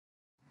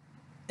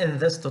In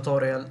this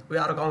tutorial, we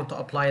are going to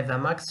apply the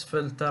max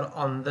filter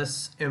on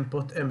this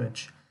input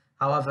image.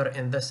 However,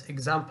 in this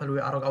example,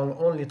 we are going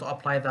only to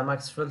apply the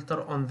max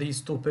filter on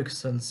these two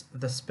pixels,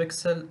 this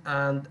pixel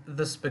and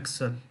this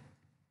pixel.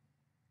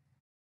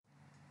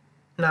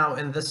 Now,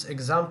 in this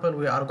example,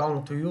 we are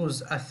going to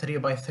use a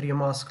 3x3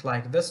 mask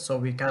like this, so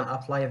we can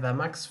apply the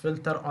max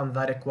filter on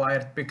the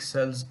required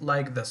pixels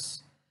like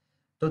this.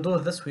 To do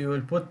this, we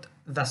will put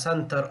the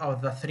center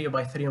of the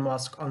 3x3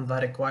 mask on the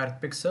required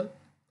pixel.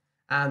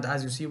 And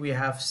as you see, we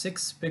have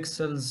 6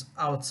 pixels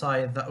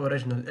outside the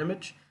original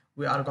image.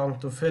 We are going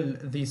to fill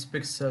these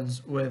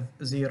pixels with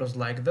zeros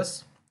like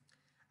this.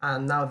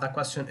 And now the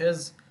question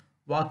is,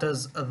 what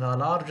is the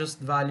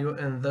largest value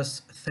in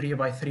this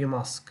 3x3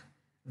 mask?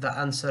 The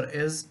answer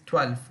is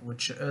 12,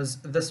 which is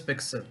this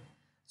pixel.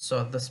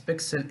 So this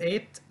pixel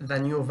 8, the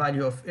new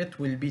value of it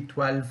will be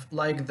 12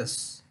 like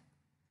this.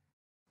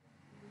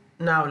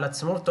 Now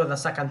let's move to the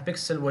second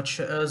pixel, which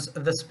is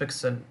this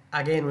pixel.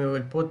 Again, we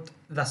will put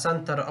the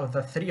center of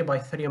the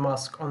 3x3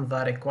 mask on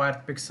the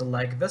required pixel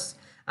like this.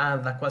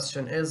 And the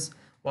question is,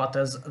 what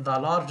is the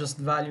largest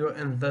value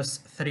in this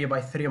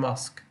 3x3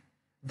 mask?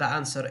 The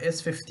answer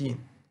is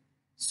 15.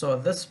 So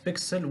this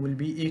pixel will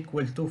be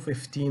equal to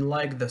 15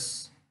 like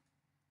this.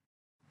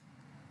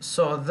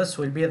 So this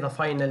will be the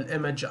final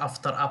image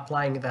after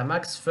applying the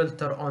max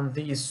filter on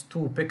these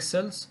two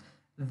pixels.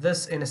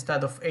 This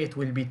instead of 8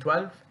 will be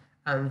 12.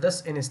 And this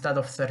instead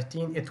of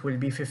 13, it will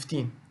be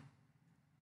 15.